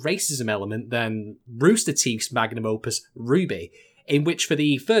handling the racism element than Rooster Teeth's magnum opus, Ruby, in which for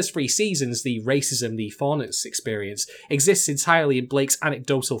the first 3 seasons the racism the Faunus experience exists entirely in Blake's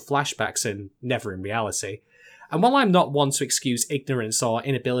anecdotal flashbacks and never in reality. And while I'm not one to excuse ignorance or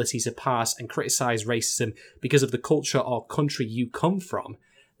inability to pass and criticise racism because of the culture or country you come from,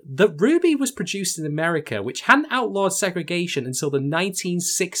 that Ruby was produced in America, which hadn't outlawed segregation until the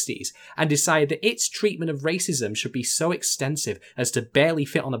 1960s, and decided that its treatment of racism should be so extensive as to barely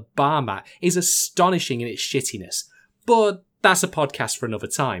fit on a bar mat, is astonishing in its shittiness. But that's a podcast for another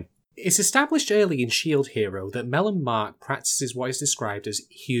time. It's established early in Shield Hero that Melon Mark practices what is described as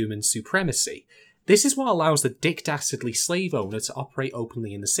human supremacy. This is what allows the dick-dastardly slave owner to operate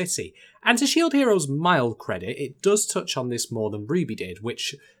openly in the city, and to Shield Hero's mild credit, it does touch on this more than Ruby did,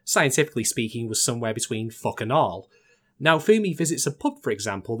 which, scientifically speaking, was somewhere between fuck and all. Naofumi visits a pub, for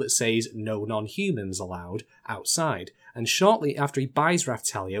example, that says no non-humans allowed outside, and shortly after he buys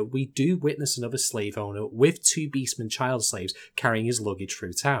Raftalia, we do witness another slave owner with 2 Beastman child slaves carrying his luggage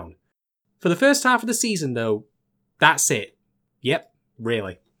through town. For the first half of the season, though, that's it. Yep,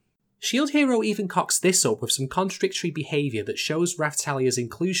 really. Shield Hero even cocks this up with some contradictory behaviour that shows Raftalia's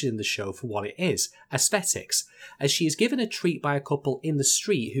inclusion in the show for what it is, aesthetics, as she is given a treat by a couple in the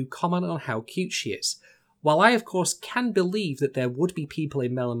street who comment on how cute she is. While I of course can believe that there would be people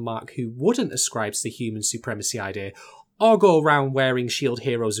in Melon Mark who wouldn't ascribe to the human supremacy idea, or go around wearing Shield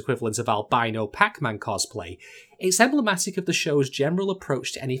Hero's equivalent of albino Pac-Man cosplay, it's emblematic of the show's general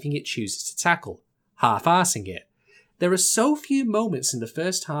approach to anything it chooses to tackle, half-arsing it. There are so few moments in the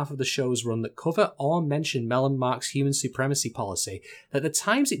first half of the show's run that cover or mention Melon Mark's human supremacy policy that at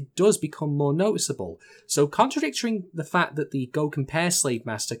times it does become more noticeable, so contradicting the fact that the Go Compare Slave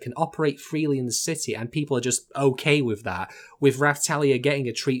Master can operate freely in the city and people are just okay with that, with Raftalia getting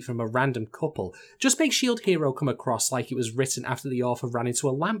a treat from a random couple, just makes Shield Hero come across like it was written after the author ran into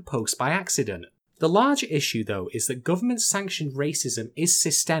a lamppost by accident. The larger issue, though, is that government-sanctioned racism is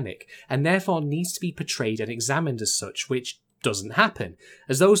systemic and therefore needs to be portrayed and examined as such, which doesn't happen,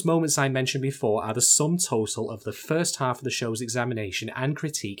 as those moments I mentioned before are the sum total of the first half of the show's examination and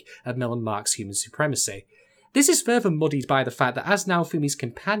critique of Melon Mark's human supremacy. This is further muddied by the fact that as Naofumi's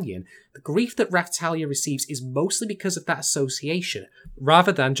companion, the grief that Raftalia receives is mostly because of that association,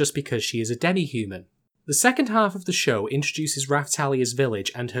 rather than just because she is a demi-human. The second half of the show introduces Raftalia's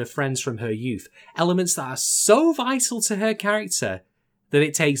village and her friends from her youth, elements that are so vital to her character that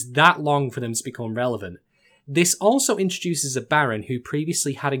it takes that long for them to become relevant. This also introduces a Baron who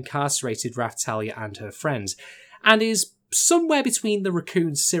previously had incarcerated Raftalia and her friends, and is somewhere between the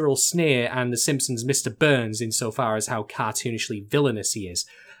raccoon Cyril Sneer and the Simpsons' Mr. Burns insofar as how cartoonishly villainous he is.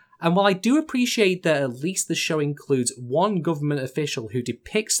 And while I do appreciate that at least the show includes one government official who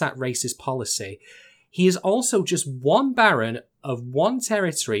depicts that racist policy, he is also just one Baron of one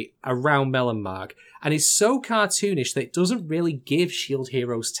territory around Melon Mark, and is so cartoonish that it doesn't really give Shield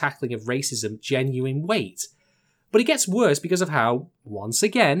Hero's tackling of racism genuine weight. But it gets worse because of how, once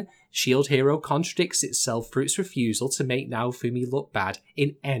again, Shield Hero contradicts itself through its refusal to make Naofumi look bad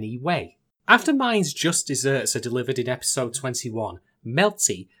in any way. After Mine's just desserts are delivered in episode 21,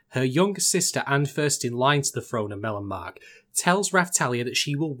 Melty, her younger sister and first in line to the throne of Melon Mark, tells Raftalia that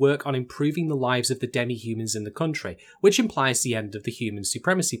she will work on improving the lives of the demi-humans in the country, which implies the end of the human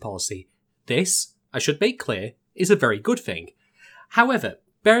supremacy policy. This, I should make clear, is a very good thing. However,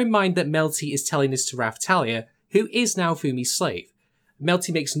 bear in mind that Melty is telling this to Raftalia, who is Naofumi's slave.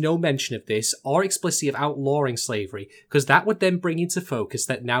 Melty makes no mention of this or explicitly of outlawing slavery, because that would then bring into focus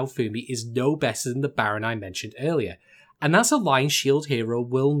that Naofumi is no better than the Baron I mentioned earlier. And that's a line Shield Hero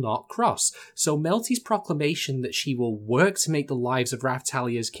will not cross, so Melty's proclamation that she will work to make the lives of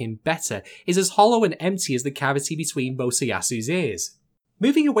Raftalia's kin better is as hollow and empty as the cavity between Mosayasu's ears.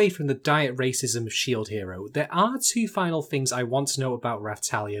 Moving away from the diet racism of Shield Hero, there are 2 final things I want to know about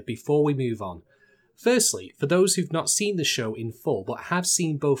Raftalia before we move on. Firstly, for those who've not seen the show in full but have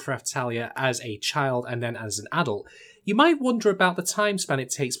seen both Raftalia as a child and then as an adult, you might wonder about the time span it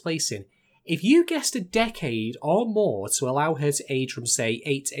takes place in. If you guessed a decade or more to allow her to age from, say,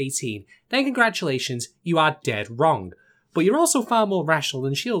 8 to 18, then congratulations, you are dead wrong. But you're also far more rational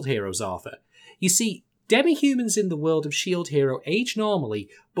than Shield Hero's author. You see, demi-humans in the world of Shield Hero age normally,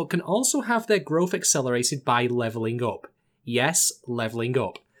 but can also have their growth accelerated by levelling up. Yes, levelling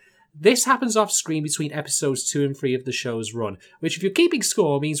up. This happens off-screen between episodes 2 and 3 of the show's run, which if you're keeping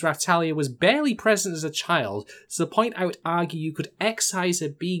score means Raftalia was barely present as a child, to the point I would argue you could excise her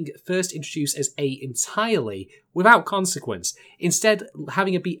being first introduced as A entirely, without consequence, instead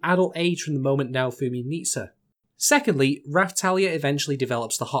having her be adult age from the moment Naofumi meets her. Secondly, Raftalia eventually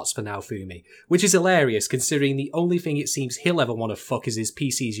develops the hots for Naofumi, which is hilarious considering the only thing it seems he'll ever want to fuck is his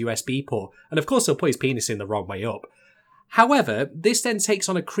PC's USB port, and of course he'll put his penis in the wrong way up. However, this then takes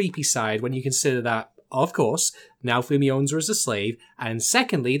on a creepy side when you consider that, of course, Naofumi owns her as a slave, and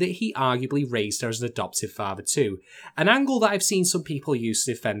secondly, that he arguably raised her as an adoptive father too, an angle that I've seen some people use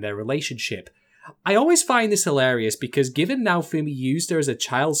to defend their relationship. I always find this hilarious because given Naofumi used her as a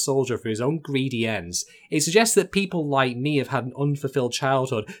child soldier for his own greedy ends, it suggests that people like me have had an unfulfilled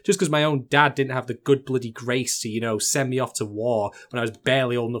childhood just because my own dad didn't have the good bloody grace to, send me off to war when I was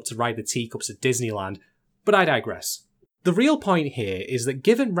barely old enough to ride the teacups at Disneyland. But I digress. The real point here is that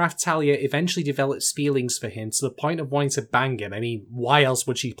given Raftalia eventually develops feelings for him to the point of wanting to bang him, I mean, why else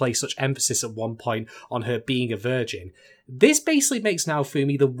would she place such emphasis at one point on her being a virgin? This basically makes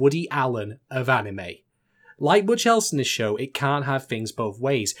Naofumi the Woody Allen of anime. Like much else in this show, it can't have things both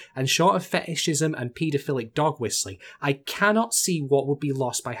ways, and short of fetishism and paedophilic dog whistling, I cannot see what would be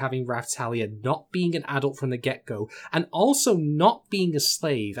lost by having Raftalia not being an adult from the get-go, and also not being a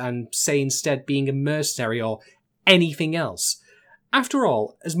slave, and say instead being a mercenary or anything else. After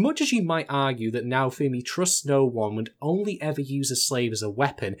all, as much as you might argue that Naofumi trusts no one would only ever use a slave as a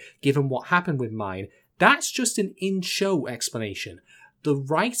weapon, given what happened with mine, that's just an in-show explanation. The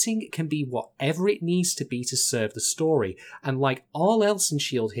writing can be whatever it needs to be to serve the story, and like all else in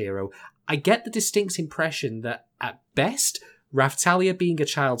Shield Hero, I get the distinct impression that, at best, Raftalia being a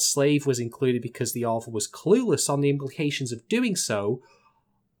child slave was included because the author was clueless on the implications of doing so,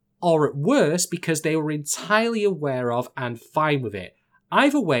 or at worst, because they were entirely aware of and fine with it.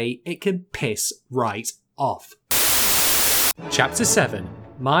 Either way, it can piss right off. Chapter 7.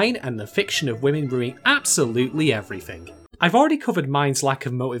 Mine and the fiction of women ruining absolutely everything. I've already covered Mine's lack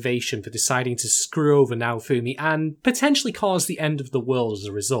of motivation for deciding to screw over Naofumi and potentially cause the end of the world as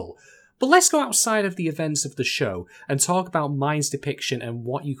a result. But let's go outside of the events of the show and talk about Mine's depiction and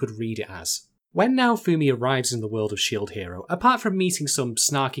what you could read it as. When Naofumi arrives in the world of Shield Hero, apart from meeting some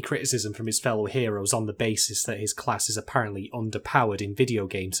snarky criticism from his fellow heroes on the basis that his class is apparently underpowered in video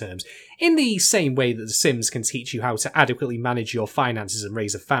game terms, in the same way that The Sims can teach you how to adequately manage your finances and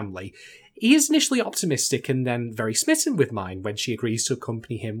raise a family, he is initially optimistic and then very smitten with Mine when she agrees to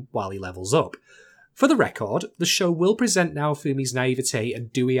accompany him while he levels up. For the record, the show will present Naofumi's naivete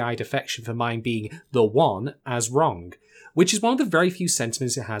and dewy-eyed affection for Mine being the one as wrong, which is one of the very few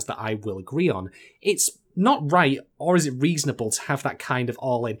sentiments it has that I will agree on. It's not right, or is it reasonable to have that kind of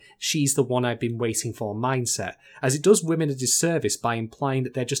all-in, she's the one I've been waiting for mindset, as it does women a disservice by implying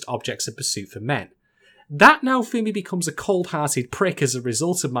that they're just objects of pursuit for men. That Naofumi becomes a cold-hearted prick as a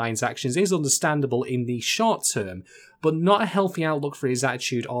result of Mine's actions is understandable in the short term, but not a healthy outlook for his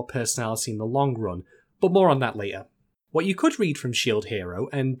attitude or personality in the long run, but more on that later. What you could read from Shield Hero,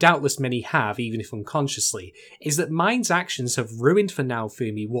 and doubtless many have, even if unconsciously, is that Mine's actions have ruined for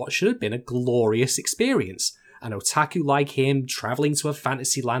Naofumi what should have been a glorious experience. An otaku like him, travelling to a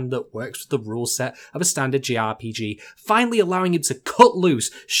fantasy land that works with the rule set of a standard JRPG, finally allowing him to cut loose,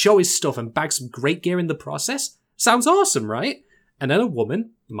 show his stuff and bag some great gear in the process? Sounds awesome, right? And then a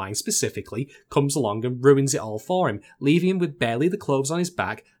woman, Mine specifically, comes along and ruins it all for him, leaving him with barely the clothes on his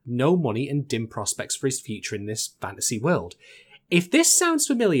back, no money and dim prospects for his future in this fantasy world. If this sounds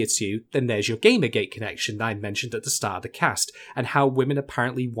familiar to you, then there's your Gamergate connection that I mentioned at the start of the cast, and how women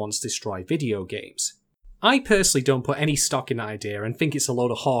apparently once destroy video games. I personally don't put any stock in that idea and think it's a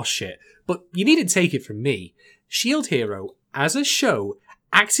load of horse shit, but you needn't take it from me. Shield Hero, as a show,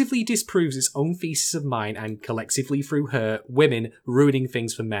 actively disproves its own thesis of Mine and collectively through her, women ruining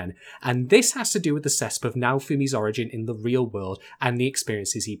things for men, and this has to do with the cusp of Naofumi's origin in the real world and the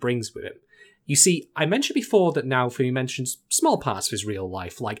experiences he brings with him. You see, I mentioned before that Naofumi mentions small parts of his real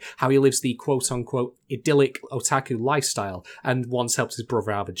life, like how he lives the quote-unquote idyllic otaku lifestyle and once helped his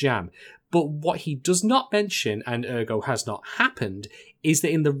brother out of a jam. But what he does not mention, and ergo has not happened, is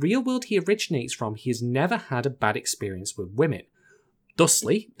that in the real world he originates from, he has never had a bad experience with women.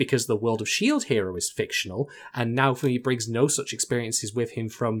 Thusly, because the world of Shield Hero is fictional, and Naofumi brings no such experiences with him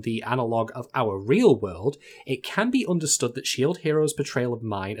from the analogue of our real world, it can be understood that Shield Hero's portrayal of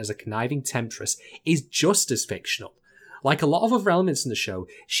Mine as a conniving temptress is just as fictional. Like a lot of other elements in the show,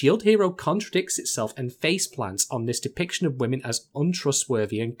 Shield Hero contradicts itself and faceplants on this depiction of women as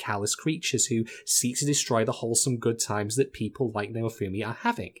untrustworthy and callous creatures who seek to destroy the wholesome good times that people like Naofumi are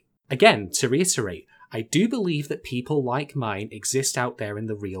having. Again, to reiterate, I do believe that people like Mine exist out there in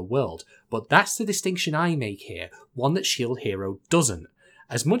the real world, but that's the distinction I make here, one that Shield Hero doesn't.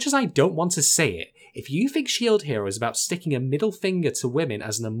 As much as I don't want to say it, if you think Shield Hero is about sticking a middle finger to women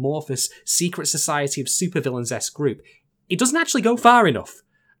as an amorphous, secret society of supervillains-esque group, it doesn't actually go far enough.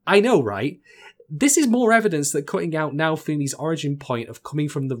 I know, right? This is more evidence that cutting out Naofumi's origin point of coming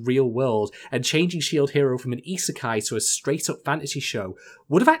from the real world and changing Shield Hero from an isekai to a straight-up fantasy show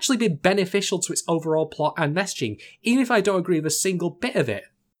would have actually been beneficial to its overall plot and messaging, even if I don't agree with a single bit of it.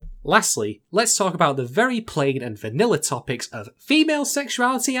 Lastly, let's talk about the very plain and vanilla topics of female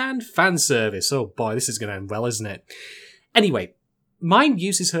sexuality and fan service. Oh boy, this is going to end well, isn't it? Anyway, Mine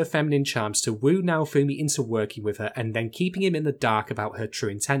uses her feminine charms to woo Naofumi into working with her and then keeping him in the dark about her true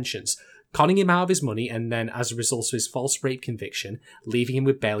intentions, conning him out of his money and then, as a result of his false rape conviction, leaving him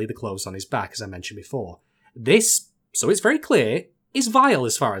with barely the clothes on his back, as I mentioned before. This, so it's very clear, is vile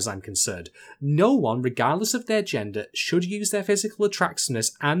as far as I'm concerned. No one, regardless of their gender, should use their physical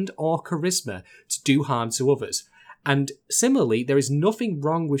attractiveness and or charisma to do harm to others. And similarly, there is nothing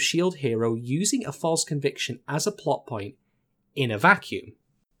wrong with S.H.I.E.L.D. hero using a false conviction as a plot point in a vacuum.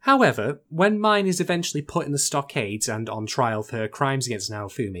 However, when Mine is eventually put in the stockades and on trial for her crimes against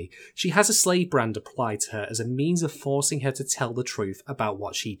Naofumi, she has a slave brand applied to her as a means of forcing her to tell the truth about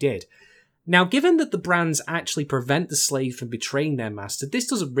what she did. Now, given that the brands actually prevent the slaves from betraying their master, this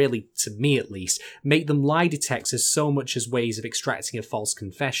doesn't really, to me at least, make them lie detectors so much as ways of extracting a false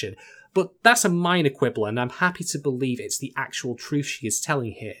confession. But that's a minor quibble, and I'm happy to believe it's the actual truth she is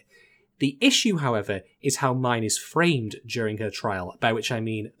telling here. The issue, however, is how Mine is framed during her trial, by which I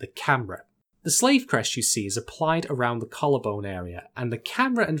mean the camera. The slave crest you see is applied around the collarbone area, and the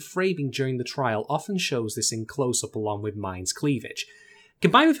camera and framing during the trial often shows this in close-up along with Mine's cleavage.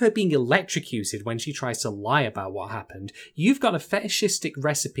 Combined with her being electrocuted when she tries to lie about what happened, you've got a fetishistic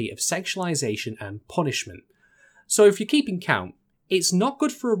recipe of sexualization and punishment. So if you're keeping count, it's not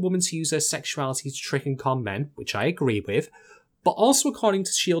good for a woman to use her sexuality to trick and con men, which I agree with, but also according to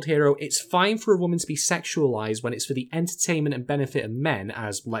S.H.I.E.L.D. hero, it's fine for a woman to be sexualized when it's for the entertainment and benefit of men,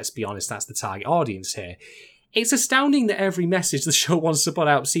 as, let's be honest, that's the target audience here. It's astounding that every message the show wants to put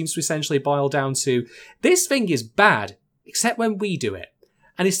out seems to essentially boil down to, this thing is bad, except when we do it,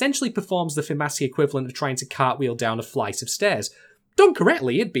 and essentially performs the thematic equivalent of trying to cartwheel down a flight of stairs. Done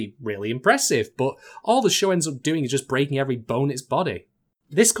correctly, it'd be really impressive, but all the show ends up doing is just breaking every bone in its body.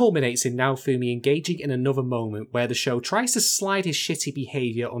 This culminates in Naofumi engaging in another moment where the show tries to slide his shitty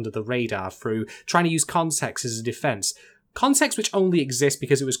behaviour under the radar through trying to use context as a defence. Context which only exists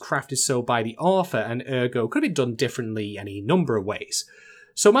because it was crafted so by the author and ergo could have been done differently any number of ways.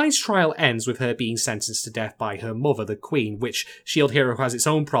 So Mine's trial ends with her being sentenced to death by her mother, the Queen, which S.H.I.E.L.D. hero has its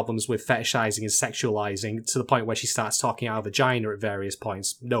own problems with fetishizing and sexualizing to the point where she starts talking out of vagina at various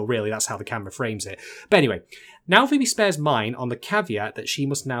points. No, really, that's how the camera frames it. But anyway, Naofumi spares Mine on the caveat that she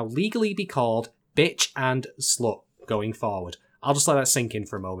must now legally be called bitch and slut going forward. I'll just let that sink in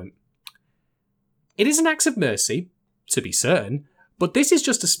for a moment. It is an act of mercy, to be certain, but this is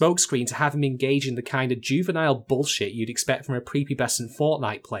just a smokescreen to have him engage in the kind of juvenile bullshit you'd expect from a prepubescent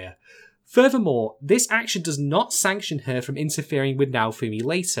Fortnite player. Furthermore, this action does not sanction her from interfering with Naofumi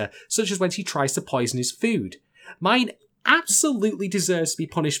later, such as when she tries to poison his food. Mine absolutely deserves to be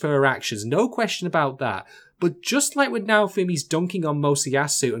punished for her actions, no question about that, but just like with Naofumi's dunking on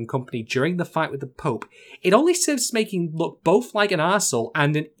Mosayasu and company during the fight with the Pope, it only serves to make him look both like an arsehole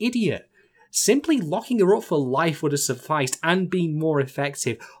and an idiot. Simply locking her up for life would have sufficed and been more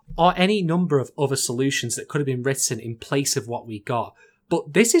effective, or any number of other solutions that could have been written in place of what we got.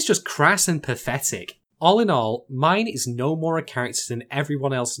 But this is just crass and pathetic. All in all, Mine is no more a character than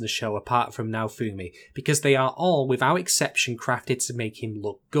everyone else in the show apart from Naofumi, because they are all, without exception, crafted to make him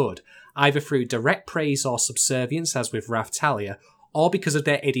look good, either through direct praise or subservience, as with Raftalia, or because of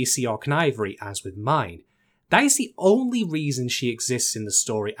their idiocy or connivery, as with Mine. That is the only reason she exists in the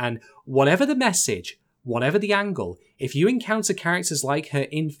story, and whatever the message, whatever the angle, if you encounter characters like her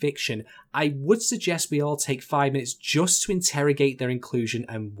in fiction, I would suggest we all take 5 minutes just to interrogate their inclusion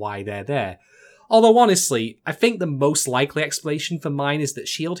and why they're there. Although honestly, I think the most likely explanation for Mine is that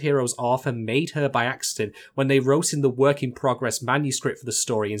S.H.I.E.L.D. hero's author made her by accident when they wrote in the work-in-progress manuscript for the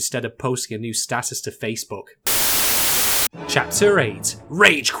story instead of posting a new status to Facebook. Chapter 8.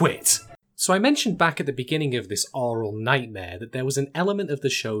 Rage Quit! So I mentioned back at the beginning of this oral nightmare that there was an element of the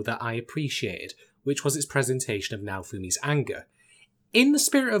show that I appreciated, which was its presentation of Naofumi's anger. In the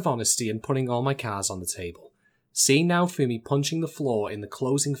spirit of honesty and putting all my cards on the table, seeing Naofumi punching the floor in the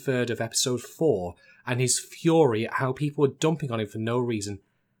closing third of episode 4 and his fury at how people were dumping on him for no reason,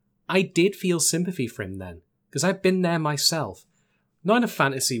 I did feel sympathy for him then, because I've been there myself. Not in a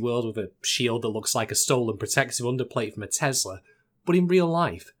fantasy world with a shield that looks like a stolen protective underplate from a Tesla, but in real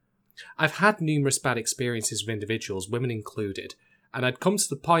life. I've had numerous bad experiences with individuals, women included, and I'd come to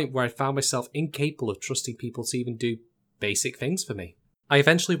the point where I found myself incapable of trusting people to even do basic things for me. I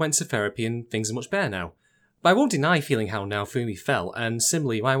eventually went to therapy and things are much better now. But I won't deny feeling how Naofumi felt, and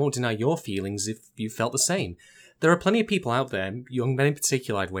similarly, I won't deny your feelings if you felt the same. There are plenty of people out there, young men in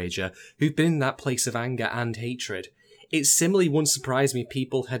particular I'd wager, who've been in that place of anger and hatred. It similarly wouldn't surprise me if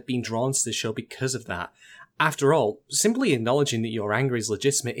people had been drawn to the show because of that. After all, simply acknowledging that your anger is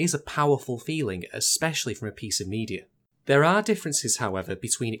legitimate is a powerful feeling, especially from a piece of media. There are differences, however,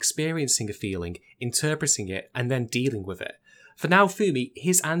 between experiencing a feeling, interpreting it, and then dealing with it. For Naofumi,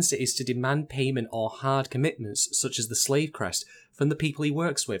 his answer is to demand payment or hard commitments, such as the slave crest, from the people he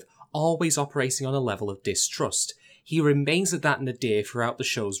works with, always operating on a level of distrust. He remains at that nadir throughout the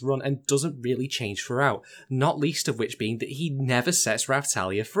show's run and doesn't really change throughout, not least of which being that he never sets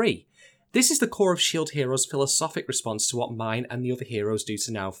Raphtalia free. This is the core of S.H.I.E.L.D. Hero's philosophic response to what mine and the other heroes do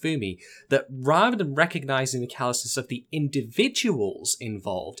to Naofumi, that rather than recognising the callousness of the individuals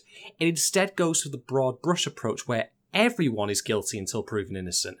involved, it instead goes for the broad brush approach where everyone is guilty until proven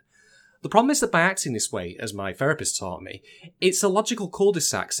innocent. The problem is that by acting this way, as my therapist taught me, it's a logical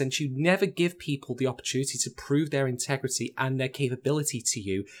cul-de-sac since you never give people the opportunity to prove their integrity and their capability to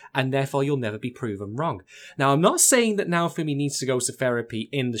you, and therefore you'll never be proven wrong. Now, I'm not saying that Naofumi needs to go to therapy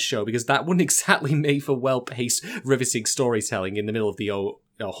in the show, because that wouldn't exactly make for well-paced, riveting storytelling in the middle of the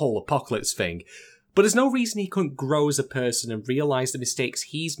whole apocalypse thing. But there's no reason he couldn't grow as a person and realise the mistakes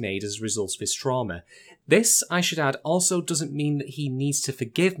he's made as a result of his trauma. This, I should add, also doesn't mean that he needs to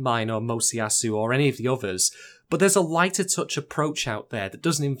forgive Mine or Mosiyasu or any of the others, but there's a lighter touch approach out there that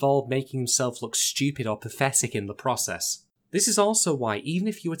doesn't involve making himself look stupid or pathetic in the process. This is also why, even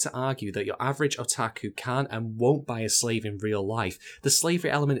if you were to argue that your average otaku can't and won't buy a slave in real life, the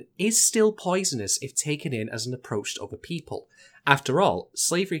slavery element is still poisonous if taken in as an approach to other people. After all,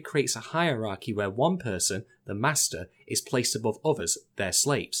 slavery creates a hierarchy where one person, the master, is placed above others, their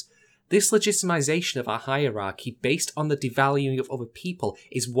slaves. This legitimization of a hierarchy based on the devaluing of other people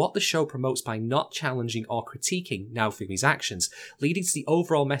is what the show promotes by not challenging or critiquing Naofumi's actions, leading to the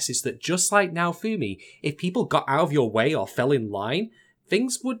overall message that just like Naofumi, if people got out of your way or fell in line,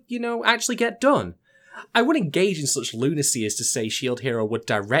 things would, actually get done. I wouldn't engage in such lunacy as to say S.H.I.E.L.D. Hero would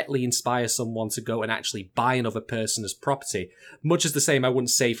directly inspire someone to go and actually buy another person as property, much as the same I wouldn't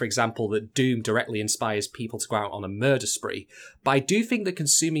say, for example, that Doom directly inspires people to go out on a murder spree. But I do think that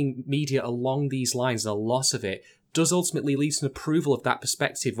consuming media along these lines, and a lot of it, does ultimately lead to an approval of that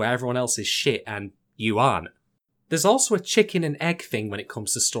perspective where everyone else is shit and you aren't. There's also a chicken and egg thing when it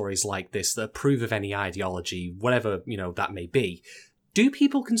comes to stories like this that approve of any ideology, whatever, that may be. Do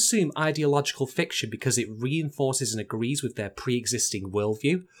people consume ideological fiction because it reinforces and agrees with their pre-existing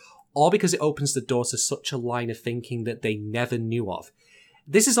worldview, or because it opens the door to such a line of thinking that they never knew of?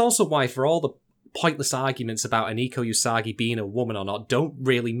 This is also why, for all the pointless arguments about Aniko Usagi being a woman or not don't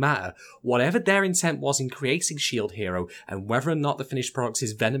really matter, whatever their intent was in creating S.H.I.E.L.D. Hero, and whether or not the finished product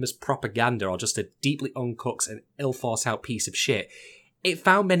is venomous propaganda or just a deeply uncooked and ill-thought-out piece of shit, it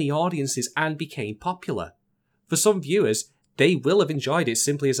found many audiences and became popular. For some viewers, they will have enjoyed it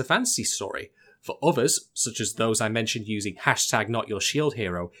simply as a fantasy story. For others, such as those I mentioned using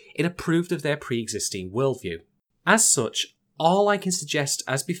 #NotYourShieldHero, it approved of their pre-existing worldview. As such, all I can suggest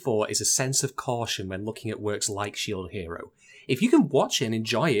as before is a sense of caution when looking at works like S.H.I.E.L.D. Hero. If you can watch it and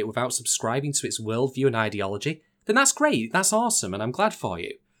enjoy it without subscribing to its worldview and ideology, then that's great, that's awesome, and I'm glad for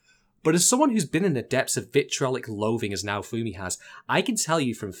you. But as someone who's been in the depths of vitriolic loathing as Naofumi has, I can tell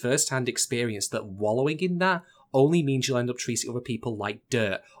you from first-hand experience that wallowing in that only means you'll end up treating other people like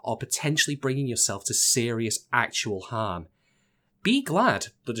dirt, or potentially bringing yourself to serious actual harm. Be glad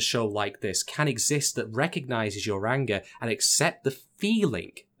that a show like this can exist that recognises your anger and accept the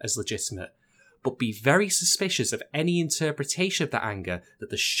feeling as legitimate, but be very suspicious of any interpretation of that anger that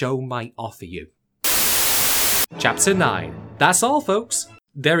the show might offer you. Chapter 9. That's all, folks.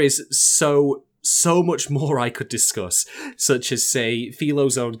 There is so much more I could discuss, such as, say,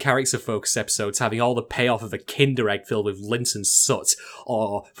 Philo's own character-focused episodes having all the payoff of a Kinder Egg filled with lint and soot,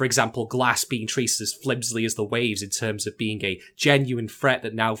 or, for example, Glass being treated as flimsily as the waves in terms of being a genuine threat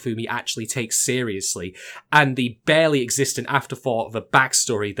that Naofumi actually takes seriously, and the barely existent afterthought of a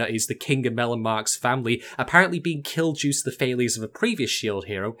backstory that is the King of Melonmark's family apparently being killed due to the failures of a previous S.H.I.E.L.D.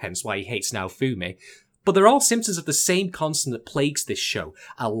 hero, hence why he hates Naofumi. But they're all symptoms of the same constant that plagues this show,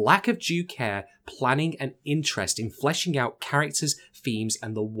 a lack of due care, planning, and interest in fleshing out characters, themes,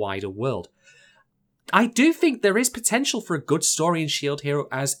 and the wider world. I do think there is potential for a good story in S.H.I.E.L.D. Hero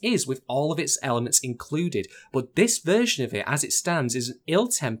as is, with all of its elements included, but this version of it, as it stands, is an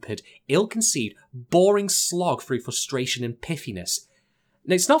ill-tempered, ill-conceived, boring slog through frustration and pithiness.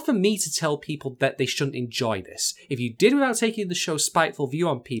 Now, it's not for me to tell people that they shouldn't enjoy this. If you did without taking the show's spiteful view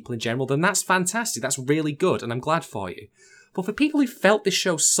on people in general, then that's fantastic, that's really good, and I'm glad for you. But for people who felt this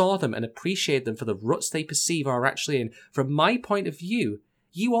show saw them and appreciated them for the ruts they perceive are actually in, from my point of view,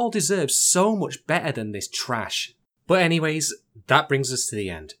 you all deserve so much better than this trash. But anyways, that brings us to the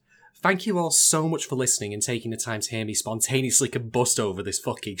end. Thank you all so much for listening and taking the time to hear me spontaneously combust over this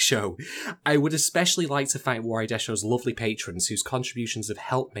fucking show. I would especially like to thank Warrior Desho's lovely patrons whose contributions have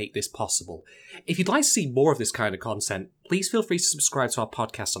helped make this possible. If you'd like to see more of this kind of content, please feel free to subscribe to our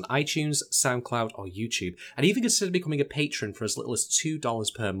podcast on iTunes, SoundCloud, or YouTube, and even consider becoming a patron for as little as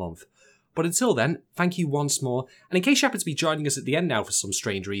 $2 per month. But until then, thank you once more, and in case you happen to be joining us at the end now for some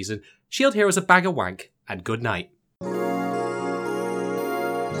strange reason, S.H.I.E.L.D. Hero is a bag of wank, and good night.